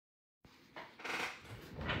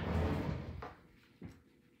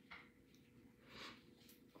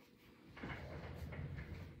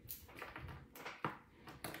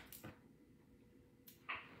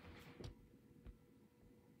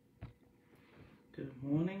Good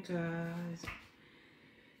morning, guys.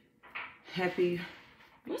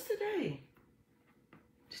 What's today?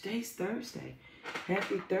 Today's Thursday.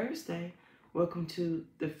 Happy Thursday. Welcome to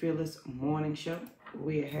the Fearless Morning Show.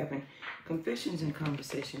 We are having confessions and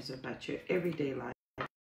conversations about your everyday life.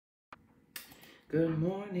 Good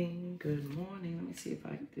morning. Good morning. Let me see if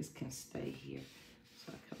this can stay here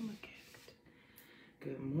so I can look at it.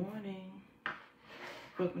 Good morning.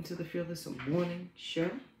 Welcome to the Fearless Morning Show.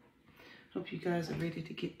 Hope you guys are ready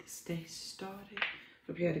to get this day started.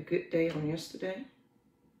 Hope you had a good day on yesterday.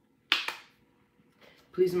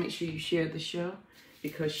 Please make sure you share the show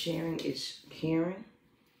because sharing is caring.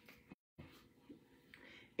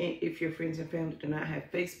 And if your friends and family do not have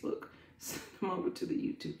Facebook, send them over to the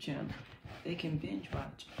YouTube channel. They can binge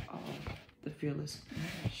watch all the Fearless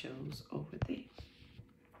Morning shows over there.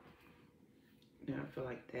 Now I feel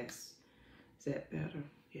like is that better?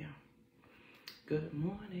 Yeah. Good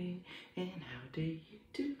morning, and how do you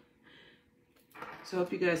do? So I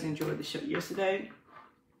hope you guys enjoyed the show yesterday.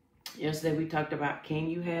 Yesterday we talked about, can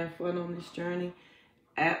you have fun on this journey?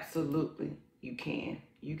 Absolutely, you can.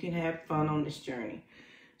 You can have fun on this journey.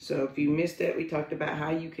 So if you missed that, we talked about how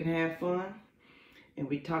you can have fun. And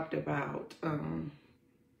we talked about,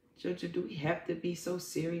 Jojo, do we have to be so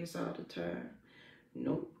serious all the time?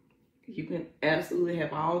 Nope. You can absolutely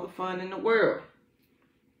have all the fun in the world.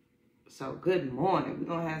 So good morning. We're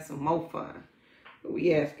going to have some more fun.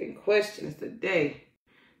 We asking questions today.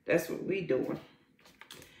 That's what we doing.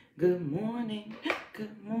 Good morning.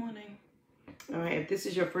 Good morning. All right. If this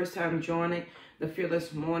is your first time joining the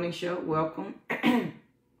Fearless Morning Show, welcome.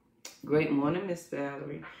 Great morning, Miss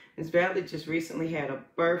Valerie. Miss Valerie just recently had a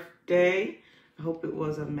birthday. I hope it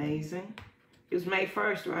was amazing. It was May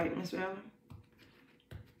 1st, right, Miss Valerie?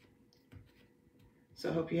 So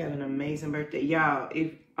I hope you had an amazing birthday. Y'all,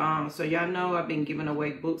 so y'all know I've been giving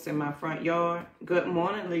away books in my front yard. Good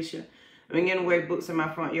morning, Alicia. I've been giving away books in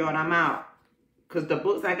my front yard. I'm out. Because the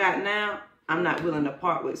books I got now, I'm not willing to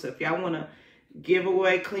part with. So if y'all want to give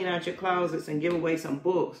away, clean out your closets and give away some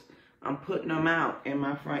books, I'm putting them out in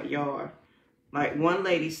my front yard. Like one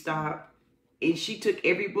lady stopped and she took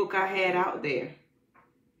every book I had out there.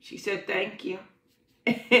 She said, thank you.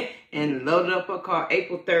 And loaded up her car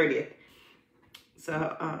April 30th.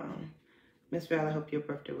 So, Miss Val, I hope your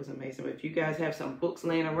birthday was amazing. But if you guys have some books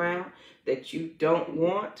laying around that you don't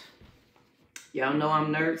want, y'all know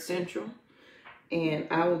I'm Nerd Central. And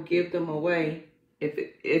I will give them away. If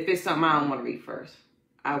it's something I don't want to read first,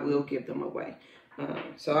 I will give them away.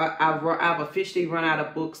 So I've officially run out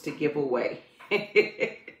of books to give away.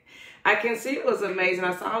 I can see it was amazing.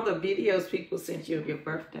 I saw the videos people sent you of your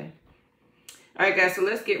birthday. All right, guys, so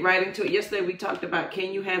let's get right into it. Yesterday we talked about,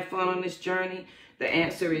 can you have fun on this journey? The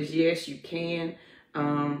answer is yes, you can.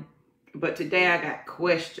 But today I got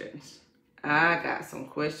questions. I got some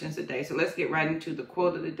questions today. So let's get right into the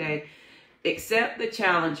quote of the day. Accept the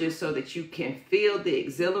challenges so that you can feel the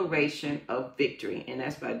exhilaration of victory. And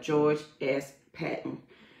that's by George S. Patton.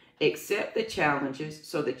 Accept the challenges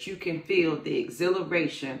so that you can feel the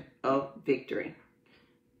exhilaration of victory.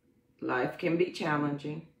 Life can be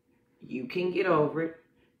challenging. You can get over it.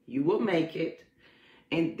 You will make it.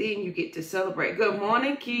 And then you get to celebrate. Good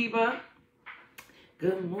morning, Kiba.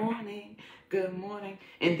 Good morning. Good morning.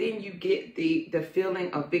 And then you get the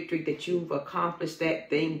feeling of victory that you've accomplished that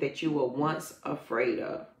thing that you were once afraid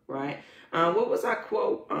of, right? What was our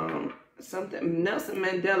quote? Something Nelson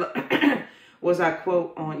Mandela was our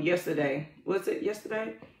quote on yesterday. Was it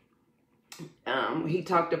yesterday? He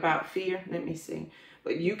talked about fear. Let me see.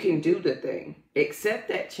 But you can do the thing. Accept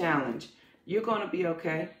that challenge. You're going to be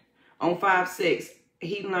okay. On 5-6,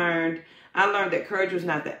 I learned that courage was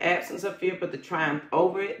not the absence of fear, but the triumph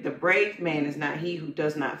over it. The brave man is not he who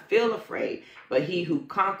does not feel afraid, but he who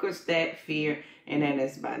conquers that fear. And that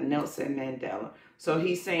is by Nelson Mandela. So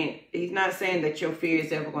he's not saying that your fear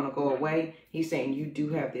is ever going to go away. He's saying you do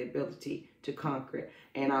have the ability to conquer it.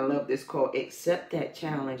 And I love this quote. Accept that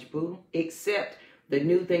challenge, boo. Accept the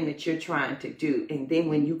new thing that you're trying to do. And then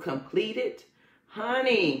when you complete it,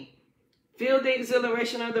 honey, feel the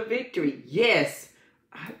exhilaration of the victory. Yes,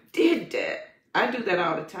 I did that. I do that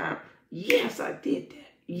all the time. Yes, I did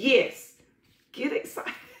that. Yes. Get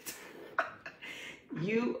excited.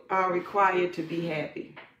 You are required to be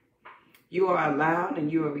happy. You are allowed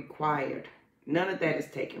and you are required. None of that is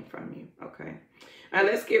taken from you, okay? All right,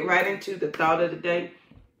 let's get right into the thought of the day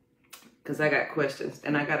because I got questions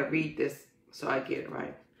and I got to read this so I get it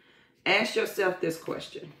right. Ask yourself this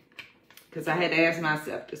question because I had to ask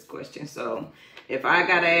myself this question. So if I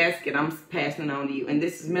got to ask it, I'm passing it on to you. And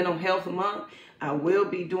this is Mental Health Month. I will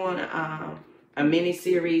be doing a mini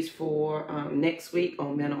series for next week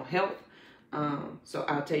on mental health. So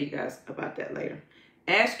I'll tell you guys about that later.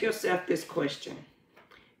 Ask yourself this question.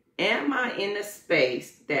 Am I in a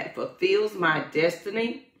space that fulfills my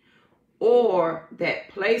destiny or that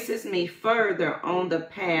places me further on the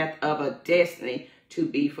path of a destiny to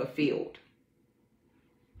be fulfilled?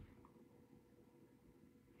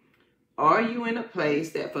 Are you in a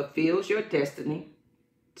place that fulfills your destiny?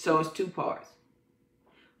 So it's two parts.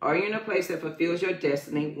 Are you in a place that fulfills your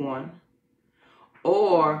destiny, one,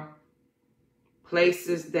 or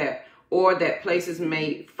that places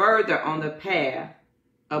me further on the path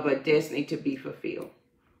of a destiny to be fulfilled?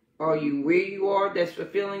 Are you where you are that's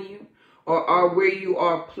fulfilling you? Or are where you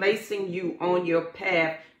are placing you on your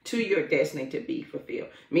path to your destiny to be fulfilled?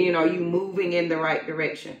 Meaning, are you moving in the right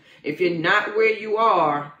direction? If you're not where you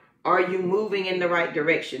are you moving in the right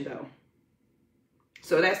direction though?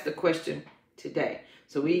 So that's the question today.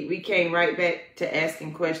 So we came right back to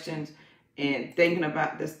asking questions and thinking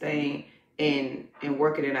about this thing and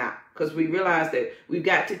working it out. Because we realized that we've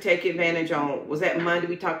got to take advantage on, was that Monday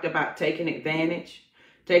we talked about taking advantage?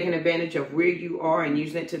 Taking advantage of where you are and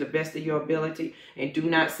using it to the best of your ability. And do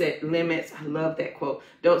not set limits. I love that quote.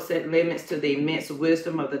 Don't set limits to the immense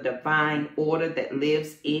wisdom of the divine order that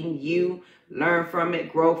lives in you. Learn from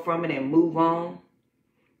it, grow from it, and move on.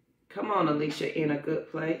 Come on, Alicia, in a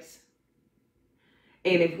good place.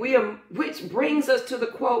 And if we are, which brings us to the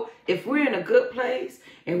quote, if we're in a good place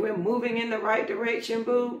and we're moving in the right direction,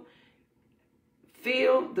 boo,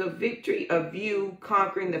 feel the victory of you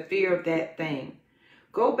conquering the fear of that thing.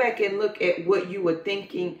 Go back and look at what you were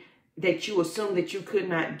thinking that you assumed that you could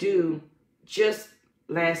not do just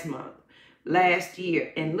last month, last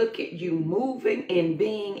year, and look at you moving and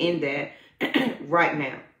being in that right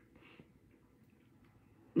now.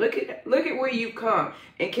 Look at where you've come.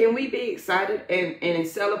 And can we be excited and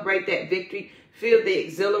celebrate that victory? Feel the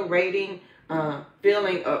exhilarating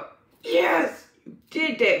feeling of, yes, you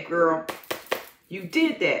did that, girl. You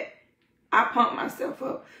did that. I pump myself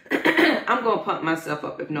up. I'm going to pump myself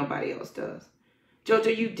up if nobody else does.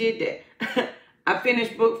 Jojo, you did that. I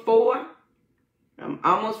finished book 4. I'm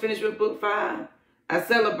almost finished with book 5. I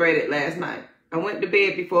celebrated last night. I went to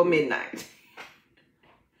bed before midnight.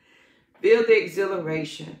 Feel the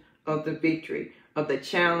exhilaration of the victory, of the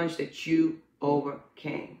challenge that you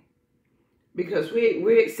overcame. Because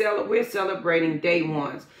we're celebrating day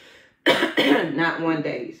ones, not 1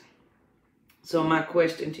 days. So my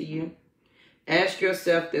question to you, ask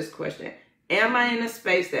yourself this question. Am I in a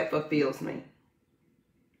space that fulfills me?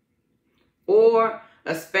 Or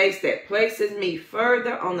a space that places me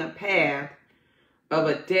further on the path of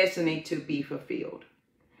a destiny to be fulfilled?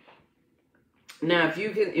 Now, if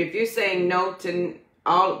you're saying no to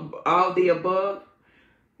all the above,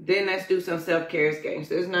 then let's do some self-care games.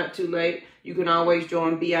 It's not too late. You can always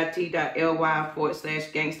join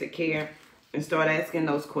bit.ly/gangstercare and start asking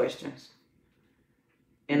those questions.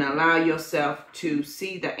 And allow yourself to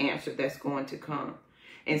see the answer that's going to come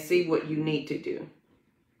and see what you need to do.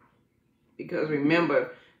 Because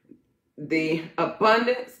remember, the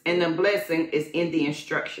abundance and the blessing is in the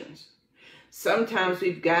instructions. Sometimes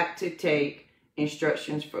we've got to take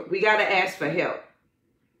instructions we got to ask for help.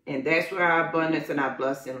 And that's where our abundance and our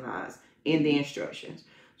blessing lies, in the instructions.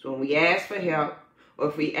 So when we ask for help, or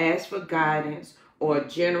if we ask for guidance or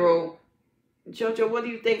general, Jojo, what do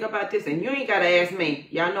you think about this? And you ain't got to ask me.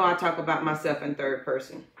 Y'all know I talk about myself in third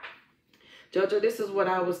person. Jojo, this is what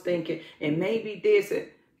I was thinking. And maybe this,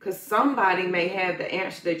 because somebody may have the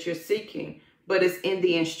answer that you're seeking, but it's in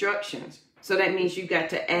the instructions. So that means you got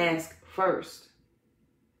to ask first.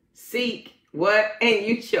 Seek what? And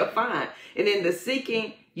you shall find. And in the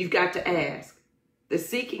seeking, you've got to ask. The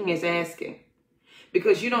seeking is asking.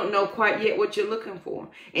 Because you don't know quite yet what you're looking for.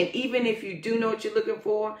 And even if you do know what you're looking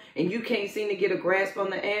for and you can't seem to get a grasp on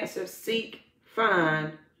the answer, seek,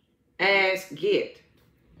 find, ask, get.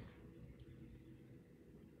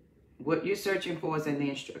 What you're searching for is in the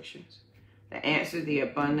instructions. The answer, the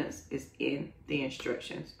abundance, is in the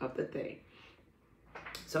instructions of the thing.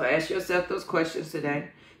 So ask yourself those questions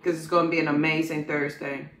today, because it's going to be an amazing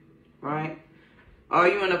Thursday, right? Are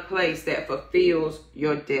you in a place that fulfills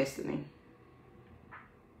your destiny?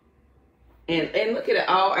 And look at it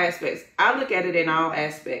all aspects. I look at it in all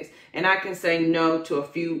aspects. And I can say no to a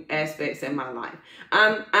few aspects in my life.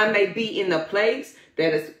 I may be in the place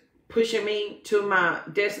that is pushing me to my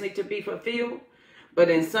destiny to be fulfilled. But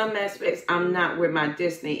in some aspects, I'm not where my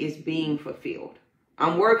destiny is being fulfilled.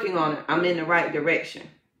 I'm working on it. I'm in the right direction.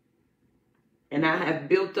 And I have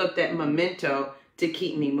built up that memento to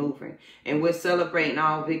keep me moving. And we're celebrating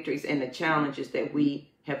all victories and the challenges that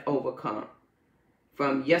we have overcome.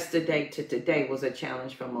 From yesterday to today was a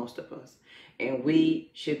challenge for most of us. And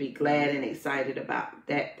we should be glad and excited about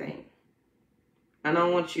that thing. I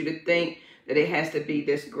don't want you to think that it has to be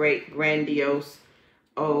this great, grandiose,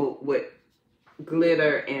 with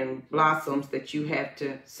glitter and blossoms that you have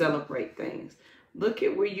to celebrate things. Look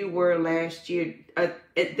at where you were last year, at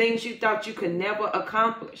things you thought you could never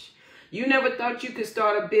accomplish. You never thought you could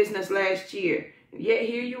start a business last year, yet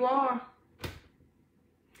here you are.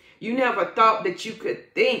 You never thought that you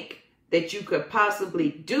could think that you could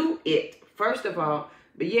possibly do it, first of all,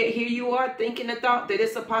 but yet here you are thinking the thought that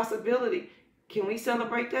it's a possibility. Can we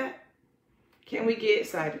celebrate that? Can we get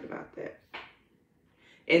excited about that?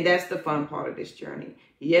 And that's the fun part of this journey.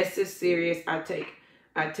 Yes, it's serious. I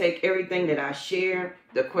take everything that I share,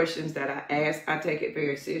 the questions that I ask, I take it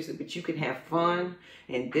very seriously, but you can have fun.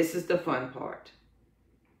 And this is the fun part.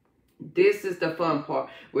 This is the fun part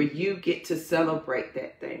where you get to celebrate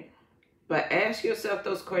that thing. But ask yourself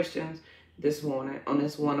those questions this morning on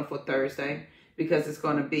this wonderful Thursday, because it's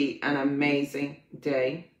going to be an amazing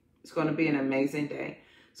day. It's going to be an amazing day.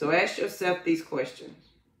 So ask yourself these questions.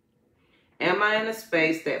 Am I in a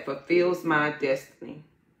space that fulfills my destiny?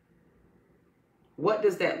 What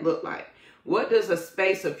does that look like? What does a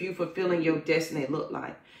space of you fulfilling your destiny look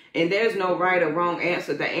like? And there's no right or wrong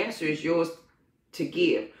answer. The answer is yours to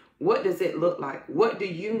give. What does it look like? What do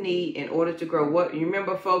you need in order to grow? What, you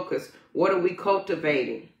remember, focus. What are we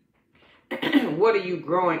cultivating? What are you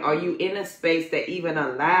growing? Are you in a space that even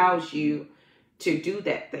allows you to do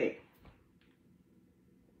that thing?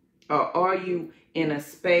 Or are you in a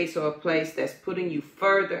space or a place that's putting you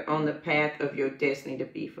further on the path of your destiny to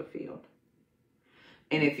be fulfilled?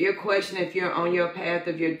 And if you're questioning if you're on your path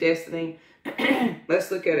of your destiny,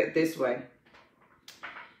 let's look at it this way.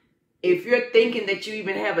 If you're thinking that you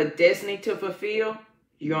even have a destiny to fulfill,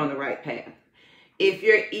 you're on the right path. If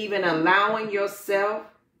you're even allowing yourself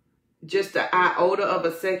just an iota of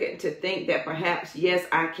a second to think that perhaps, yes,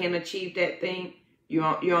 I can achieve that thing, you're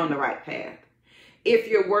on the right path. If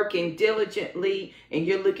you're working diligently and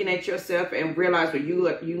you're looking at yourself and realize that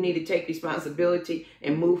you need to take responsibility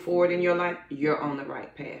and move forward in your life, you're on the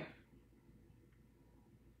right path.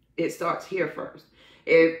 It starts here first.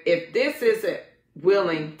 If this isn't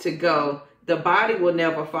willing to go, the body will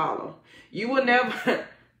never follow. You will never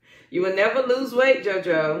lose weight,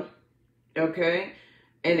 JoJo. Okay?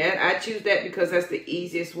 And I choose that because that's the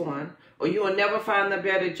easiest one. Or you will never find the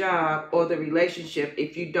better job or the relationship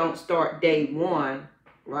if you don't start day one,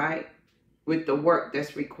 right, with the work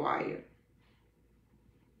that's required.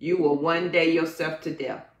 You will one day yourself to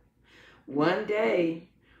death. One day,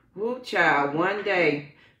 woo child, one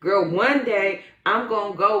day. Girl, one day I'm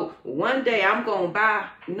going to go. One day I'm going to buy.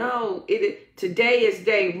 No, today is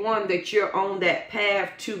day one that you're on that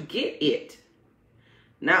path to get it.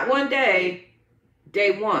 Not one day,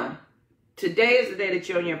 day one. Today is the day that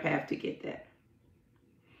you're on your path to get that.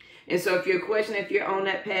 And so if you're questioning if you're on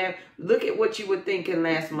that path, look at what you were thinking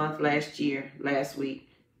last month, last year, last week,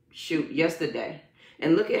 yesterday.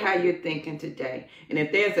 And look at how you're thinking today. And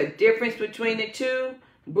if there's a difference between the two,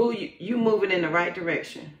 boo, you moving in the right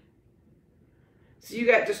direction. So you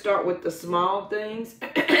got to start with the small things.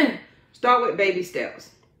 Start with baby steps.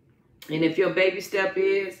 And if your baby step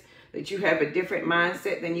is that you have a different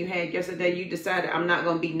mindset than you had yesterday, you decided, I'm not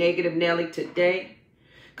going to be negative Nelly today.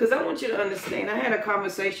 Because I want you to understand, I had a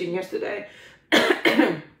conversation yesterday.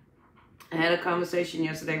 I had a conversation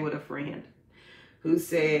yesterday with a friend who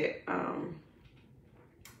said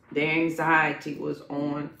their anxiety was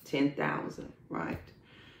on 10,000, right?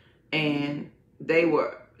 And their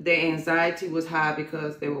anxiety was high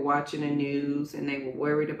because they were watching the news and they were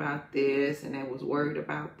worried about this and they was worried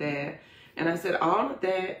about that. And I said, all of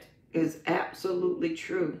that is absolutely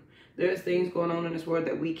true. There's things going on in this world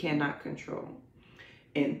that we cannot control.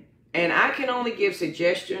 And I can only give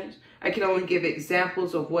suggestions. I can only give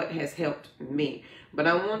examples of what has helped me. But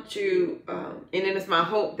I want you, and then it's my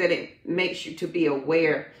hope that it makes you to be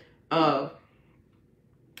aware of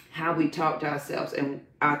how we talk to ourselves and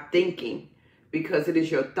our thinking, because it is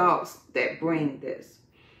your thoughts that bring this.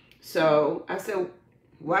 So I said,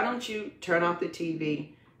 why don't you turn off the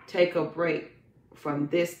TV, take a break from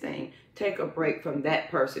this thing, take a break from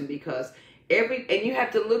that person, because and you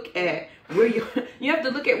have to look at where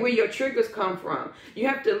where your triggers come from. You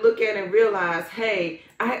have to look at and realize, hey,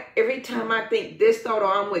 every time I think this thought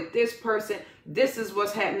or I'm with this person, this is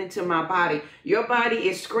what's happening to my body. Your body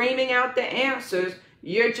is screaming out the answers.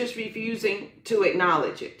 You're just refusing to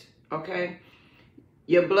acknowledge it. Okay?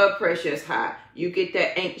 Your blood pressure is high. You get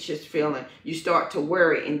that anxious feeling. You start to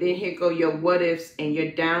worry. And then here go your what ifs, and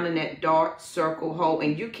you're down in that dark circle hole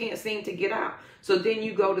and you can't seem to get out. So then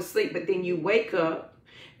you go to sleep, but then you wake up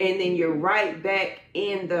and then you're right back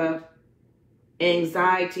in the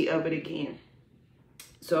anxiety of it again.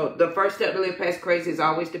 So the first step to live past crazy is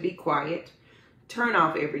always to be quiet. Turn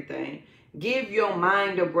off everything. Give your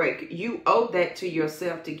mind a break. You owe that to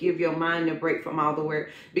yourself, to give your mind a break from all the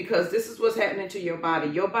work, because this is what's happening to your body.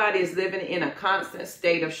 Your body is living in a constant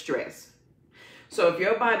state of stress. So if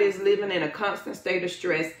your body is living in a constant state of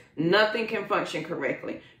stress, nothing can function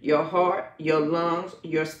correctly. Your heart, your lungs,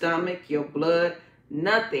 your stomach, your blood,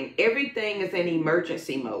 nothing. Everything is in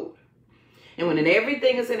emergency mode. And when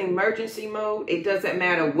everything is in emergency mode, it doesn't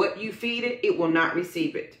matter what you feed it, it will not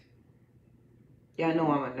receive it. Yeah, I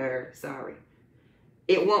know I'm a nerd, sorry.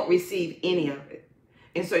 It won't receive any of it.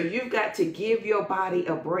 And so you've got to give your body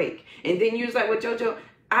a break. And then you're like, well, JoJo,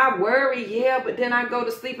 I worry, yeah, but then I go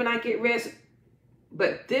to sleep and I get rest.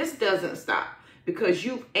 But this doesn't stop because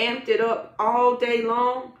you've amped it up all day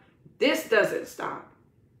long. This doesn't stop.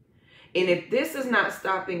 And if this is not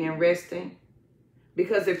stopping and resting,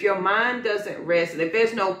 because if your mind doesn't rest, and if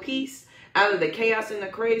there's no peace out of the chaos and the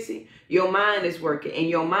crazy, your mind is working. And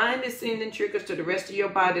your mind is sending triggers to the rest of your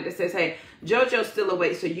body that says, hey, JoJo's still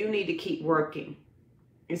awake, so you need to keep working.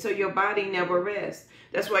 And so your body never rests.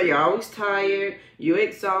 That's why you're always tired. You're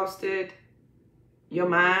exhausted. Your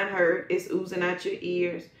mind hurt. It's oozing out your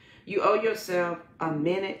ears. You owe yourself a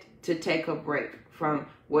minute to take a break from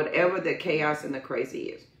whatever the chaos and the crazy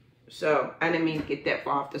is. So I didn't mean to get that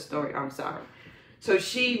far off the story. I'm sorry. So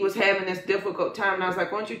she was having this difficult time. And I was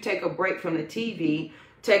like, why don't you take a break from the TV,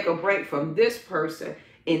 take a break from this person,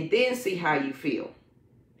 and then see how you feel.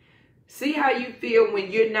 See how you feel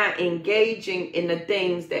when you're not engaging in the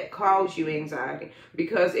things that cause you anxiety.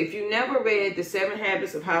 Because if you never read The 7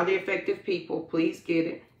 Habits of Highly Effective People, please get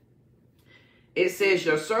it. It says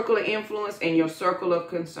your circle of influence and your circle of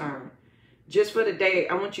concern. Just for the day,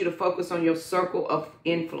 I want you to focus on your circle of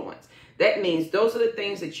influence. That means those are the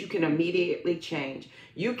things that you can immediately change.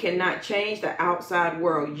 You cannot change the outside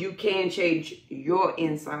world. You can change your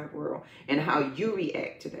inside world and how you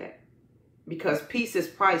react to that. Because peace is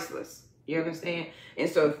priceless. You understand? And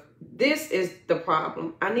so this is the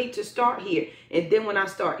problem. I need to start here. And then when I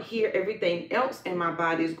start here, everything else in my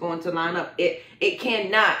body is going to line up. It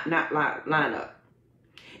cannot not line up.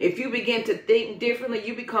 If you begin to think differently,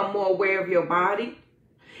 you become more aware of your body.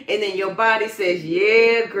 And then your body says,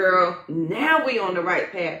 yeah, girl, now we're on the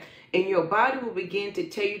right path. And your body will begin to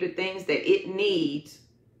tell you the things that it needs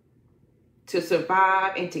to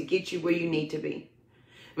survive and to get you where you need to be.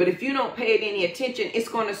 But if you don't pay it any attention, it's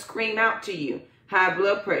going to scream out to you. High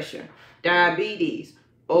blood pressure, diabetes,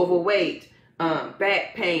 overweight,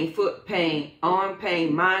 back pain, foot pain, arm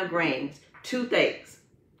pain, migraines, toothaches.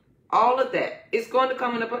 All of that. It's going to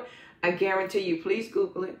come in a... I guarantee you, please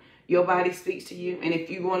Google it. Your body speaks to you. And if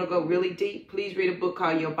you want to go really deep, please read a book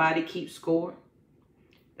called Your Body Keeps Score.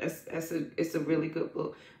 It's a really good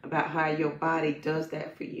book about how your body does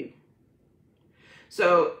that for you.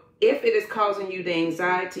 So if it is causing you the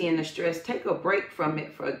anxiety and the stress, take a break from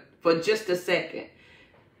it for just a second.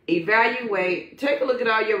 Evaluate. Take a look at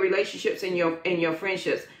all your relationships and your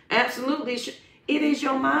friendships. Absolutely, it is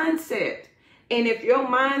your mindset. And if your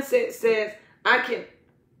mindset says, I can,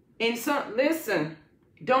 listen,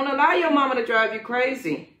 don't allow your mama to drive you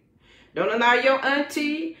crazy. Don't allow your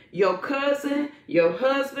auntie, your cousin, your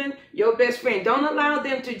husband, your best friend. Don't allow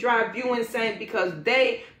them to drive you insane because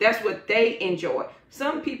that's what they enjoy.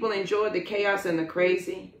 Some people enjoy the chaos and the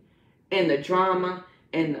crazy and the drama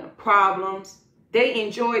and the problems. They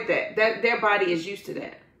enjoy that. Their body is used to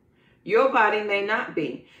that. Your body may not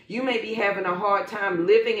be. You may be having a hard time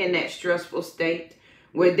living in that stressful state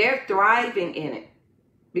where they're thriving in it.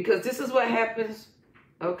 Because this is what happens.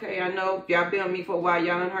 Okay, I know y'all been on me for a while.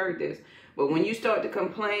 Y'all done heard this. But when you start to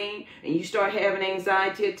complain and you start having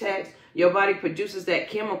anxiety attacks, your body produces that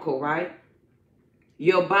chemical, right?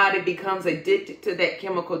 Your body becomes addicted to that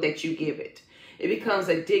chemical that you give it. It becomes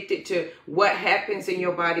addicted to what happens in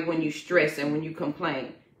your body when you stress and when you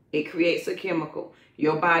complain. It creates a chemical.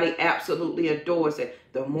 Your body absolutely adores it.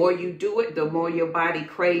 The more you do it, the more your body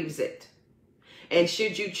craves it. And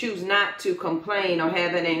should you choose not to complain or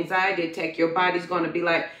have an anxiety attack, your body's going to be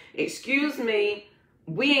like, excuse me,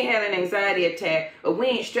 we ain't had an anxiety attack or we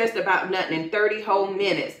ain't stressed about nothing in 30 whole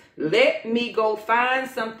minutes. Let me go find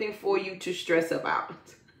something for you to stress about.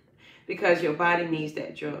 Because your body needs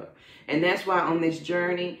that drug. And that's why on this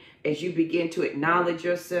journey, as you begin to acknowledge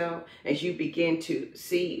yourself, as you begin to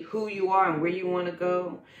see who you are and where you want to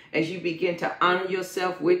go, as you begin to honor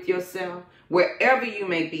yourself with yourself, wherever you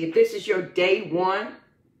may be, if this is your day one,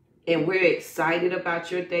 and we're excited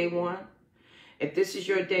about your day one, if this is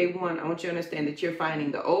your day one, I want you to understand that you're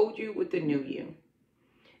finding the old you with the new you.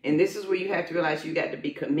 And this is where you have to realize you got to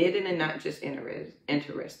be committed and not just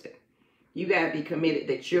interested. You got to be committed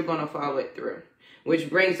that you're going to follow it through. Which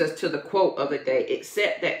brings us to the quote of the day.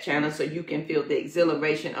 Accept that challenge so you can feel the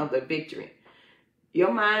exhilaration of the victory.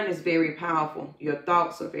 Your mind is very powerful. Your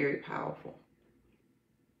thoughts are very powerful.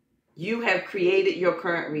 You have created your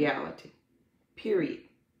current reality. Period.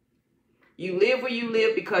 You live where you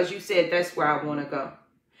live because you said that's where I want to go.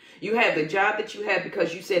 You have the job that you have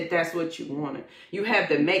because you said that's what you wanted. You have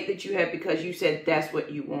the mate that you have because you said that's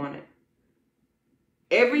what you wanted.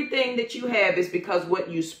 Everything that you have is because what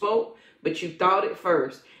you spoke, but you thought it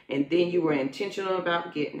first, and then you were intentional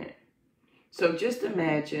about getting it. So just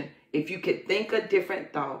imagine if you could think a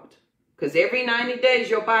different thought, because every 90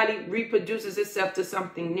 days your body reproduces itself to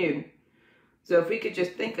something new. So if we could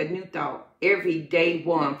just think a new thought every day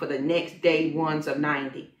one for the next day ones of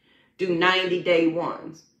 90. Do 90 day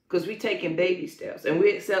ones, because we're taking baby steps, and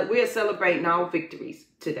we're celebrating all victories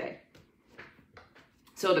today.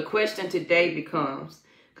 So the question today becomes,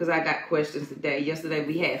 because I got questions today. Yesterday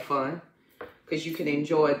we had fun, because you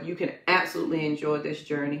can absolutely enjoy this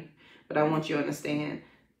journey. But I want you to understand,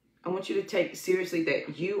 I want you to take seriously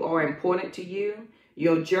that you are important to you.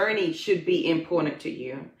 Your journey should be important to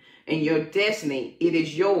you. And your destiny, it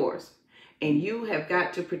is yours. And you have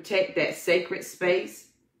got to protect that sacred space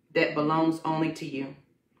that belongs only to you.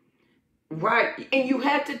 Right? And you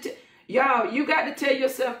have to, y'all, you got to tell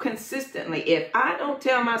yourself consistently. If I don't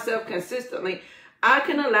tell myself consistently, I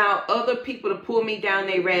can allow other people to pull me down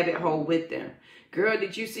their rabbit hole with them. Girl,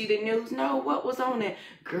 did you see the news? No, what was on it?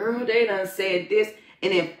 Girl, they done said this.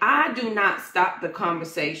 And if I do not stop the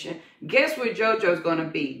conversation, guess where JoJo's going to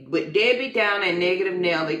be? With Debbie down and Negative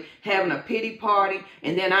Nelly having a pity party,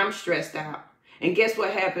 and then I'm stressed out. And guess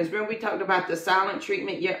what happens? Remember we talked about the silent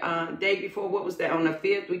treatment day before? What was that? On the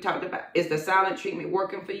 5th, we talked about, is the silent treatment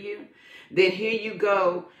working for you? Then here you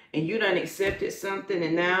go, and you done accepted something,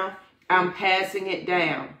 and now I'm passing it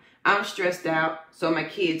down. I'm stressed out, so my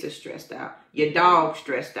kids are stressed out. Your dog's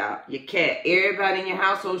stressed out. Your cat, everybody in your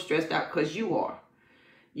household stressed out because you are.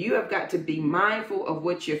 You have got to be mindful of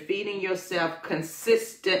what you're feeding yourself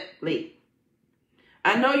consistently.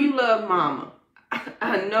 I know you love mama.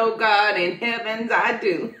 I know God in heavens, I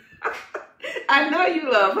do. I know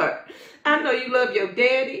you love her. I know you love your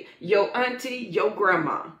daddy, your auntie, your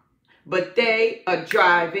grandma. But they are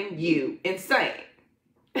driving you insane.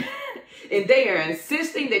 And they are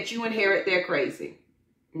insisting that you inherit their crazy.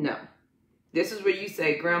 No. This is where you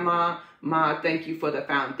say, Grandma, Ma, thank you for the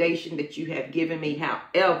foundation that you have given me.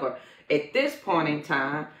 However, at this point in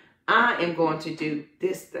time, I am going to do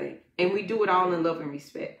this thing. And we do it all in love and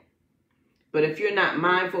respect. But if you're not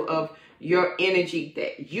mindful of your energy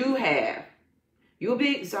that you have, you'll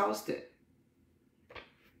be exhausted.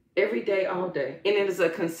 Every day, all day. And it is a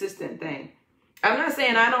consistent thing. I'm not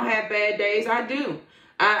saying I don't have bad days. I do.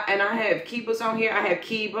 And I have keepers on here. I have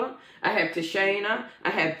Kiba. I have Tashana. I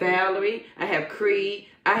have Valerie. I have Creed.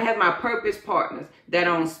 I have my purpose partners that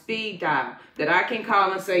are on speed dial that I can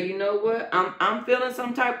call and say, you know what? I'm feeling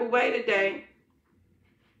some type of way today.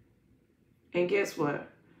 And guess what?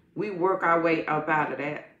 We work our way up out of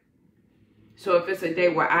that. So if it's a day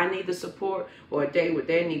where I need the support or a day where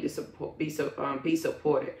they need to support, be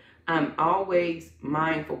supported, I'm always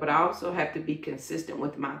mindful, but I also have to be consistent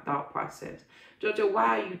with my thought process. JoJo,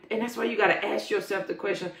 why are you, and that's why you got to ask yourself the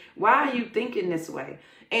question, why are you thinking this way?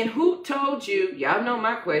 And who told you, y'all know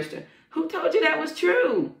my question, who told you that was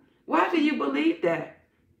true? Why do you believe that?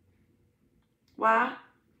 Why?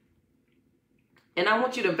 And I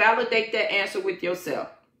want you to validate that answer with yourself.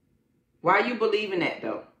 Why are you believing that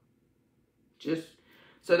though?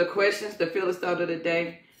 So the questions, the fearless thought of the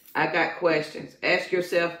day, I got questions. Ask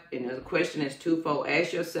yourself, and the question is twofold.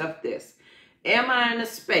 Ask yourself this. Am I in a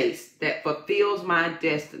space that fulfills my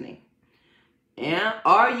destiny? And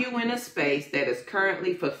are you in a space that is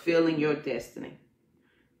currently fulfilling your destiny?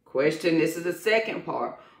 Question, this is the second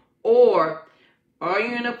part. Or are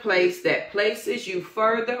you in a place that places you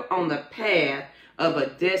further on the path of a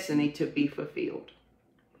destiny to be fulfilled?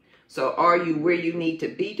 So are you where you need to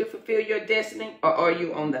be to fulfill your destiny, or are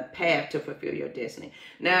you on the path to fulfill your destiny?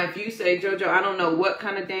 Now, if you say, JoJo, I don't know what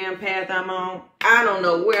kind of damn path I'm on. I don't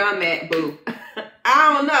know where I'm at, boo.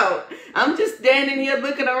 I don't know. I'm just standing here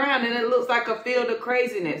looking around and it looks like a field of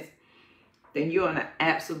craziness. Then you're in an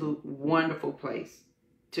absolute wonderful place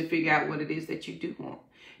to figure out what it is that you do want.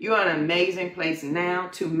 You're in an amazing place now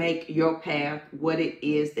to make your path what it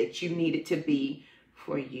is that you need it to be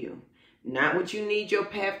for you. Not what you need your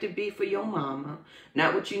path to be for your mama.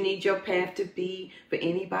 Not what you need your path to be for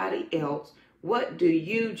anybody else. What do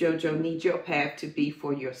you, JoJo, need your path to be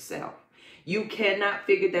for yourself? You cannot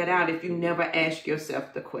figure that out if you never ask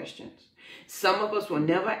yourself the questions. Some of us will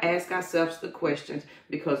never ask ourselves the questions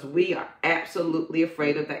because we are absolutely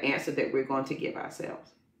afraid of the answer that we're going to give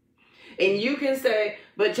ourselves. And you can say,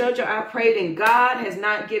 but JoJo, I prayed and God has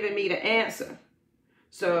not given me the answer.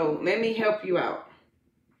 So let me help you out.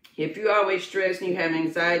 If you're always stressed and you have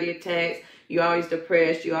anxiety attacks, you're always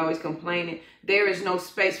depressed, you're always complaining, there is no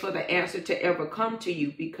space for the answer to ever come to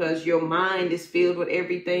you because your mind is filled with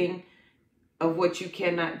everything of what you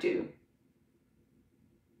cannot do.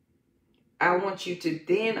 I want you to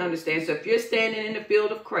then understand. So if you're standing in the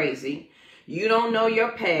field of crazy, you don't know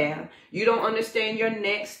your path, you don't understand your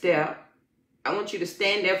next step, I want you to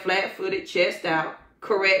stand there flat-footed, chest out.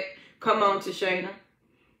 Correct. Come on, Tashana.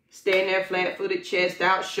 Stand there flat-footed, chest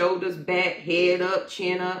out, shoulders back, head up,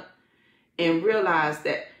 chin up, and realize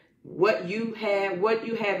that what you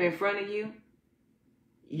have in front of you,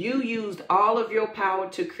 you used all of your power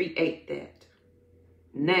to create that.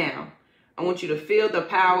 Now, I want you to feel the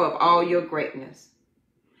power of all your greatness.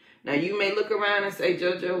 Now, you may look around and say,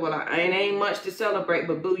 JoJo, well, it ain't much to celebrate,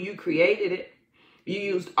 but boo, you created it. You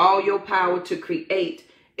used all your power to create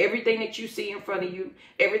everything that you see in front of you,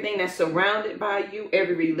 everything that's surrounded by you,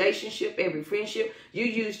 every relationship, every friendship. You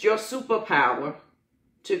used your superpower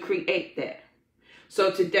to create that.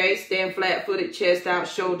 So today, stand flat-footed, chest out,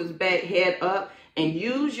 shoulders back, head up, and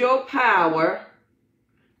use your power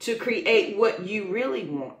to create what you really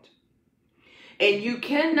want. And you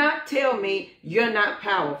cannot tell me you're not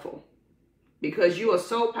powerful, because you are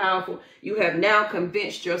so powerful. You have now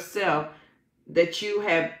convinced yourself that you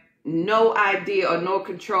have no idea or no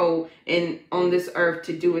control on this earth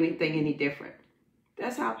to do anything any different.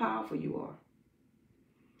 That's how powerful you are.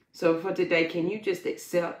 So for today, can you just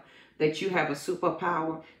accept that you have a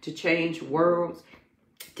superpower to change worlds,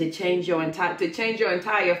 to change your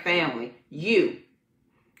entire family? You.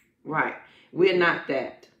 Right. We're not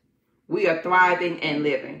that. We are thriving and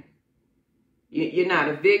living. You're not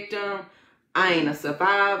a victim. I ain't a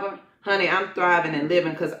survivor. Honey, I'm thriving and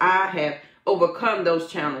living because I have overcome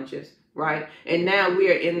those challenges, right? And now we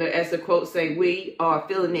are in the, as the quote say, we are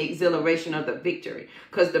feeling the exhilaration of the victory.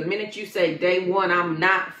 Because the minute you say day one, I'm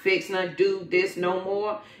not fixing to do this no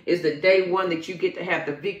more, is the day one that you get to have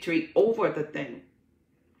the victory over the thing.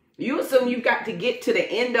 You assume you've got to get to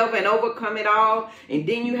the end of it and overcome it all, and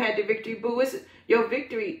then you had the victory. Boo, your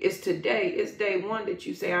victory is today. It's day one that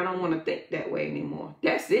you say, I don't want to think that way anymore.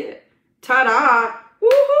 That's it. Ta-da!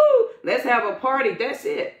 Woohoo! Let's have a party. That's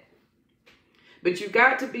it. But you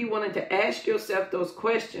got to be willing to ask yourself those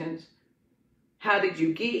questions. How did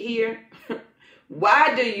you get here?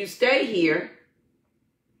 Why do you stay here?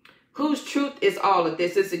 Whose truth is all of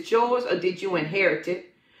this? Is it yours or did you inherit it?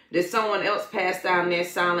 Did someone else pass down their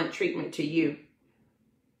silent treatment to you?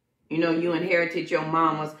 You know, you inherited your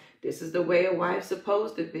mama's, this is the way a wife's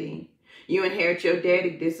supposed to be. You inherit your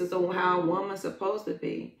daddy, this is how a woman's supposed to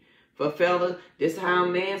be. For fellas, this is how a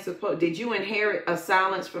man's supposed. Did you inherit a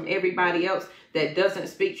silence from everybody else that doesn't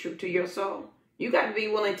speak truth to your soul? You got to be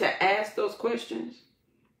willing to ask those questions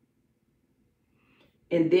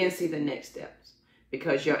and then see the next steps.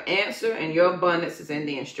 Because your answer and your abundance is in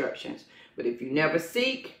the instructions. But if you never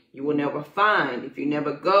seek, you will never find. If you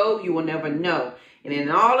never go, you will never know. And in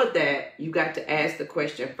all of that, you got to ask the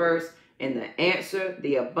question first. And the answer,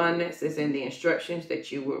 the abundance, is in the instructions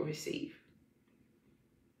that you will receive.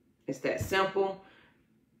 It's that simple.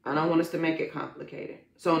 I don't want us to make it complicated.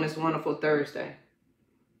 So on this wonderful Thursday,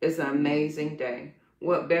 it's an amazing day.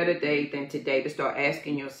 What better day than today to start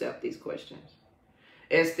asking yourself these questions?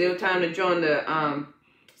 It's still time to join the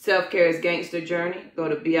Self-Care is Gangster Journey. Go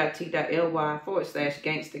to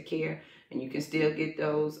bit.ly/gangstercare, and you can still get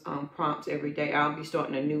those prompts every day. I'll be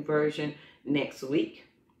starting a new version next week.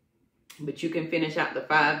 But you can finish out the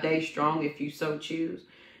 5 days strong if you so choose.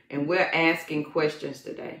 And we're asking questions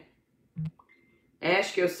today.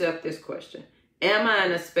 Ask yourself this question. Am I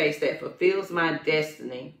in a space that fulfills my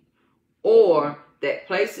destiny or that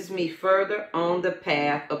places me further on the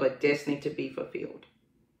path of a destiny to be fulfilled?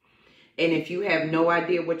 And if you have no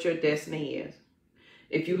idea what your destiny is,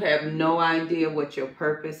 if you have no idea what your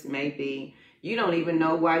purpose may be, you don't even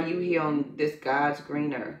know why you're here on this God's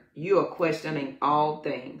green earth. You are questioning all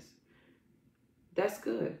things. That's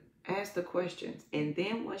good. Ask the questions. And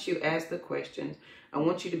then once you ask the questions, I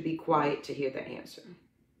want you to be quiet to hear the answer.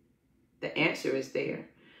 The answer is there.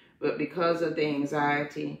 But because of the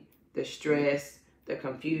anxiety, the stress, the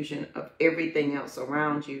confusion of everything else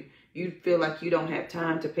around you, you feel like you don't have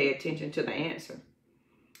time to pay attention to the answer.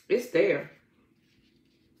 It's there.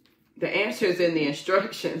 The answer is in the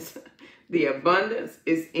instructions. The abundance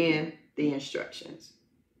is in the instructions.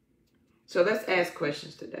 So let's ask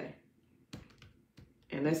questions today.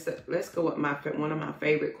 And let's go with one of my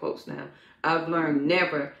favorite quotes now. I've learned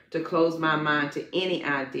never to close my mind to any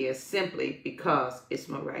idea simply because it's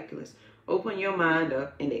miraculous. Open your mind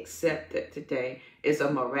up and accept that today is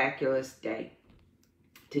a miraculous day.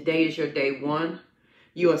 Today is your day one.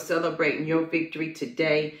 You are celebrating your victory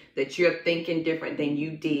today, that you're thinking different than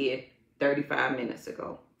you did 35 minutes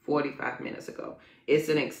ago, 45 minutes ago. It's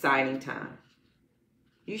an exciting time.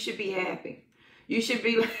 You should be happy. You should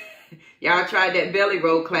be like, y'all tried that belly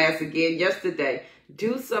roll class again yesterday.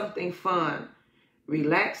 Do something fun.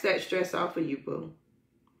 Relax that stress off of you, boo.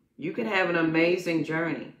 You can have an amazing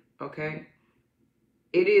journey, okay?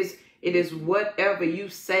 It is whatever you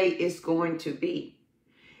say it's going to be.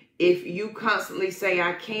 If you constantly say,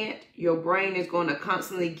 I can't, your brain is going to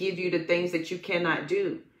constantly give you the things that you cannot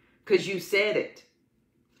do because you said it.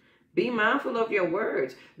 Be mindful of your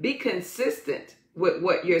words. Be consistent with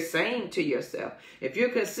what you're saying to yourself. If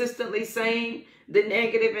you're consistently saying the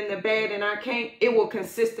negative and the bad and I can't, it will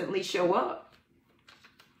consistently show up.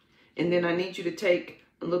 And then I need you to take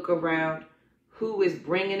a look around. Who is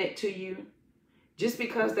bringing it to you? Just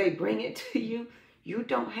because they bring it to you, you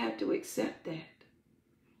don't have to accept that.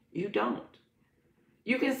 You don't.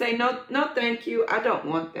 You can say, no, thank you. I don't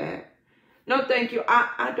want that. No, thank you.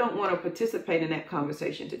 I don't want to participate in that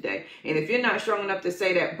conversation today. And if you're not strong enough to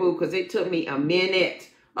say that, boo, because it took me a minute,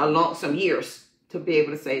 some years to be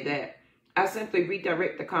able to say that, I simply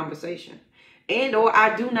redirect the conversation. And or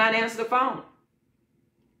I do not answer the phone.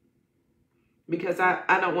 Because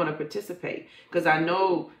I don't want to participate. Because I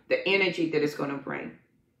know the energy that it's going to bring.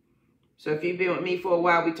 So if you've been with me for a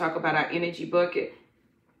while, we talk about our energy bucket.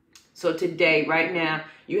 So today, right now,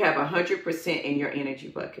 you have 100% in your energy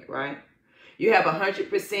bucket, right? You have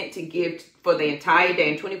 100% to give for the entire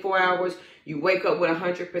day. In 24 hours, you wake up with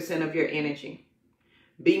 100% of your energy.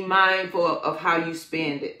 Be mindful of how you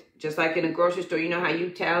spend it. Just like in a grocery store, you know how you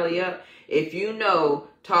tally up? If you know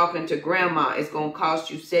talking to grandma is going to cost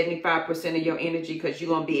you 75% of your energy because you're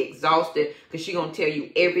going to be exhausted because she's going to tell you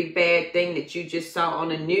every bad thing that you just saw on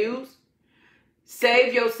the news,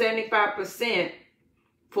 save your 75%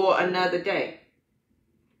 for another day.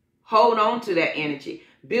 Hold on to that energy.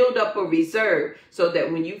 Build up a reserve so that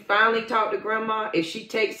when you finally talk to grandma, if she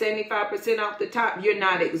takes 75% off the top, you're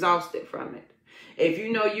not exhausted from it. If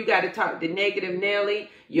you know you got to talk to negative Nelly,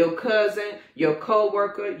 your cousin, your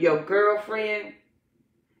coworker, your girlfriend,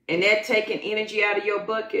 and they're taking energy out of your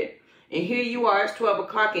bucket, and here you are, it's 12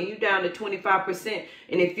 o'clock and you down to 25%.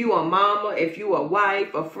 And if you a mama, if you a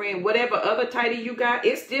wife, a friend, whatever other title you got,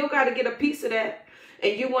 it still got to get a piece of that.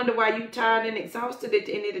 And you wonder why you tired and exhausted at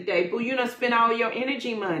the end of the day. Boo, you done spend all your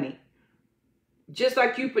energy money. Just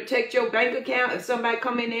like you protect your bank account if somebody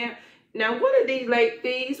come in there. Now, what are these late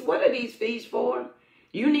fees? What are these fees for?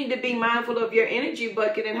 You need to be mindful of your energy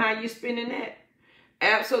bucket and how you spending that.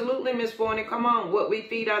 Absolutely, Miss Forney. Come on. What we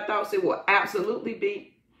feed our thoughts, it will absolutely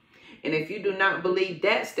be. And if you do not believe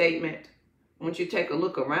that statement, I want you to take a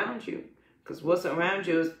look around you. Because what's around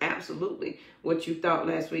you is absolutely what you thought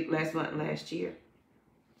last week, last month, and last year.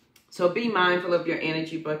 So be mindful of your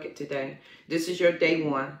energy bucket today. This is your day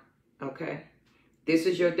one, okay? This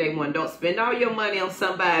is your day one. Don't spend all your money on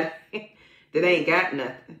somebody that ain't got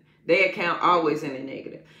nothing. Their account always in the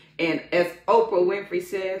negative. And as Oprah Winfrey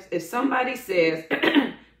says, if somebody says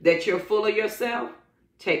that you're full of yourself,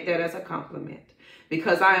 take that as a compliment.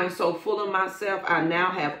 Because I am so full of myself, I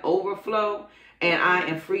now have overflow, and I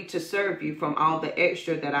am free to serve you from all the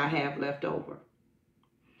extra that I have left over.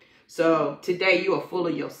 So today you are full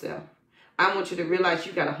of yourself. I want you to realize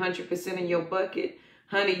you got 100% in your bucket.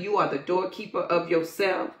 Honey, you are the doorkeeper of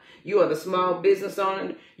yourself. You are the small business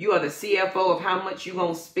owner. You are the CFO of how much you're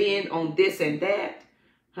going to spend on this and that.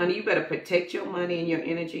 Honey, you better protect your money and your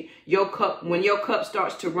energy. Your cup, when your cup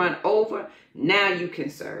starts to run over, now you can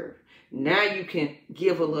serve. Now you can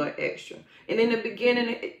give a little extra. And in the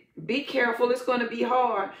beginning, be careful. It's going to be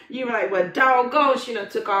hard. You're like, well, doggone, she done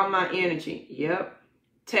took all my energy. Yep.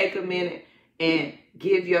 Take a minute and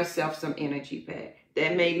give yourself some energy back.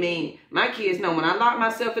 That may mean my kids know when I lock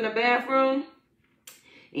myself in the bathroom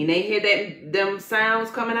and they hear them sounds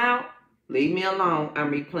coming out, leave me alone.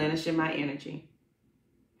 I'm replenishing my energy.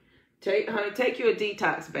 Honey, take you a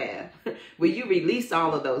detox bath where you release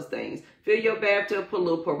all of those things. Fill your bathtub, put a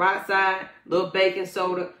little peroxide, a little baking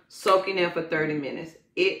soda, soak in there for 30 minutes.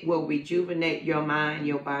 It will rejuvenate your mind,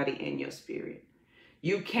 your body, and your spirit.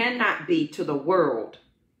 You cannot be to the world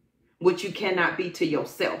what you cannot be to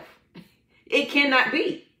yourself. It cannot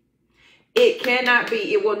be. It cannot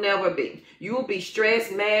be. It will never be. You will be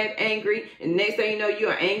stressed, mad, angry, and next thing you know,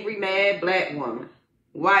 you're an angry, mad black woman,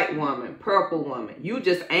 white woman, purple woman. You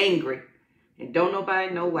just angry, and don't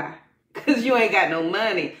nobody know why. because you ain't got no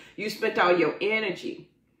money. You spent all your energy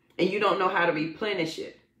and you don't know how to replenish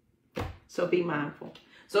it. So be mindful.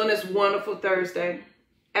 So on this wonderful Thursday,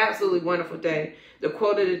 absolutely wonderful day, the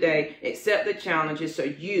quote of the day: accept the challenges so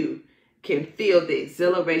you can feel the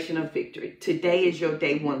exhilaration of victory. Today is your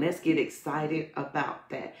day one. Let's get excited about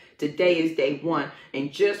that. Today is day one.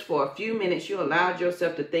 And just for a few minutes, you allowed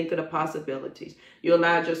yourself to think of the possibilities. You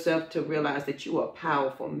allowed yourself to realize that you are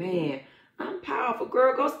powerful. Man, I'm powerful.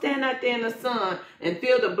 Girl, go stand out there in the sun and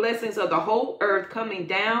feel the blessings of the whole earth coming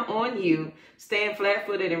down on you. Stand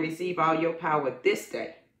flat-footed and receive all your power this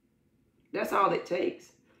day. That's all it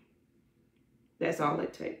takes. That's all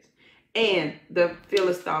it takes. And the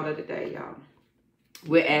fearless thought of the day, y'all.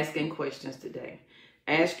 We're asking questions today.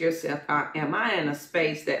 Ask yourself, am I in a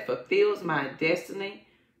space that fulfills my destiny?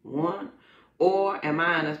 One. Or am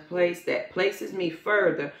I in a place that places me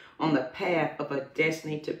further on the path of a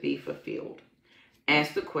destiny to be fulfilled?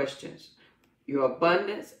 Ask the questions. Your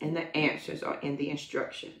abundance and the answers are in the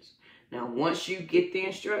instructions. Now, once you get the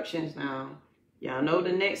instructions now, y'all know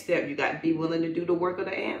the next step. You got to be willing to do the work of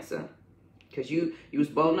the answer. Because you was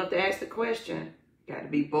bold enough to ask the question. Got to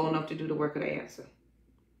be bold enough to do the work of the answer.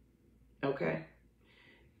 Okay?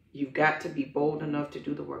 You've got to be bold enough to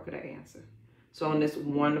do the work of the answer. So on this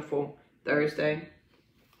wonderful Thursday,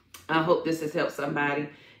 I hope this has helped somebody.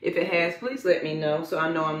 If it has, please let me know so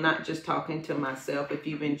I know I'm not just talking to myself. If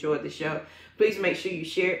you've enjoyed the show, please make sure you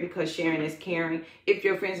share it because sharing is caring. If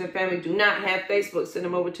your friends and family do not have Facebook, send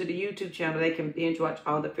them over to the YouTube channel. They can binge watch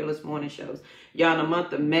all the Fearless Morning shows. Y'all, in the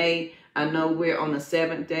month of May, I know we're on the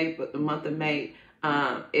 7th day, but the month of May,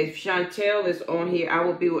 if Chantel is on here, I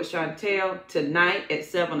will be with Chantel tonight at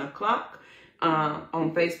 7 o'clock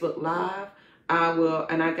on Facebook Live. I will,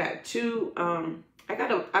 and I got two. I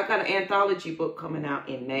got an anthology book coming out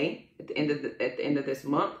in May at the end of this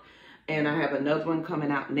month, and I have another one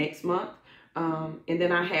coming out next month. And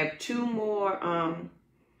then I have two more.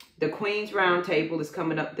 The Queen's Roundtable is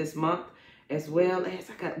coming up this month, as well as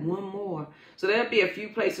I got one more. So there'll be a few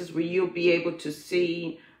places where you'll be able to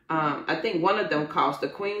see. I think one of them costs the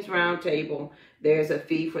Queen's Roundtable. There's a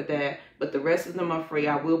fee for that, but the rest of them are free.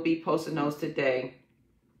 I will be posting those today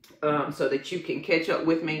so that you can catch up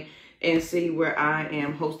with me and see where I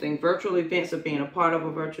am hosting virtual events or being a part of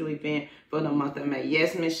a virtual event for the month of May.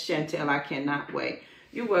 Yes, Miss Chantel, I cannot wait.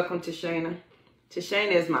 You're welcome, Tashana.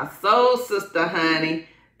 Tashana is my soul sister, honey.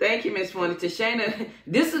 Thank you, Miss Wanda. Tashana,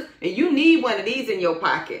 and you need one of these in your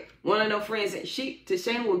pocket. One of them friends,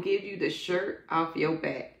 Tashana will give you the shirt off your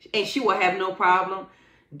back. And she will have no problem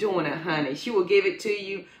doing it, honey. She will give it to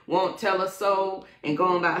you, won't tell her so, and go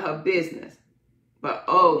on about her business. But,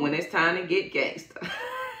 oh, when it's time to get gangster,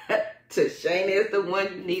 Tashana is the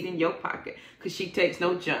one you need in your pocket because she takes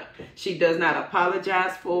no junk. She does not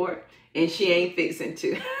apologize for it, and she ain't fixing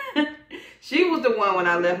to. She was the one when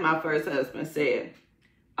I left my first husband said,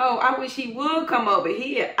 oh, I wish he would come over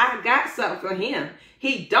here. I got something for him.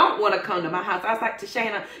 He don't want to come to my house. I was like,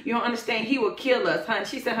 Tashana, you don't understand. He will kill us, honey.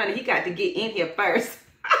 She said, honey, he got to get in here first.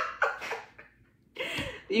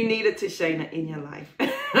 You need a Tashana in your life.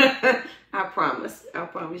 I promise. I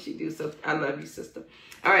promise you do. So I love you, sister.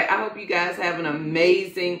 All right. I hope you guys have an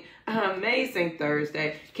amazing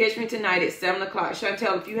Thursday. Catch me tonight at 7 o'clock.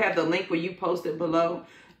 Chantel, if you have the link, will you post it below?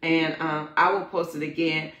 And I will post it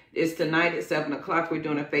again. It's tonight at 7 o'clock. We're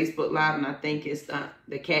doing a Facebook Live, and I think it's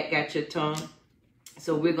The Cat Got Your Tongue.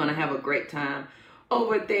 So we're going to have a great time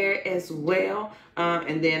over there as well.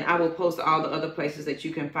 And then I will post all the other places that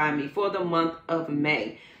you can find me for the month of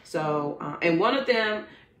May. So, and one of them,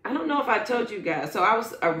 I don't know if I told you guys. So I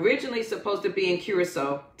was originally supposed to be in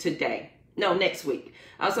Curacao today. No, next week.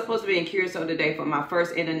 I was supposed to be in Curacao today for my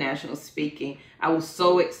first international speaking. I was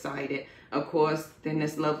so excited. Of course, then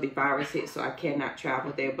this lovely virus hit, so I cannot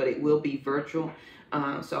travel there, but it will be virtual.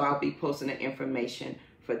 So I'll be posting the information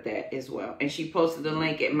for that as well. And she posted the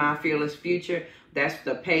link at My Fearless Future. That's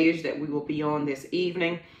the page that we will be on this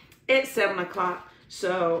evening at 7 o'clock.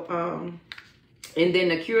 So, and then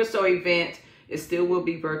the Curacao event, it still will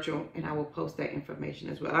be virtual, and I will post that information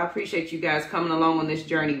as well. I appreciate you guys coming along on this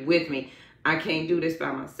journey with me. I can't do this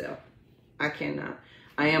by myself. I cannot.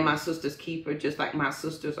 I am my sister's keeper, just like my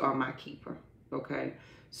sisters are my keeper, okay?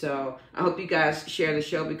 So I hope you guys share the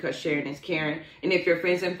show because sharing is caring. And if your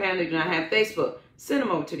friends and family do not have Facebook, send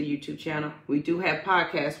them over to the YouTube channel. We do have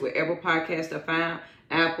podcasts wherever podcasts are found.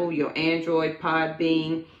 Apple, your Android,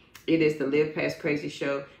 Podbean. It is the Live Past Crazy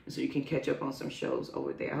show. And so you can catch up on some shows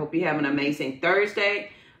over there. I hope you have an amazing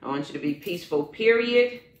Thursday. I want you to be peaceful,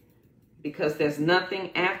 period. Because there's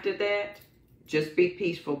nothing after that. Just be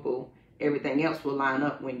peaceful, boo. Everything else will line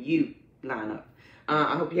up when you line up.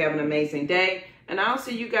 I hope you have an amazing day. And I'll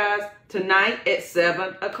see you guys tonight at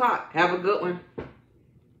 7 o'clock. Have a good one.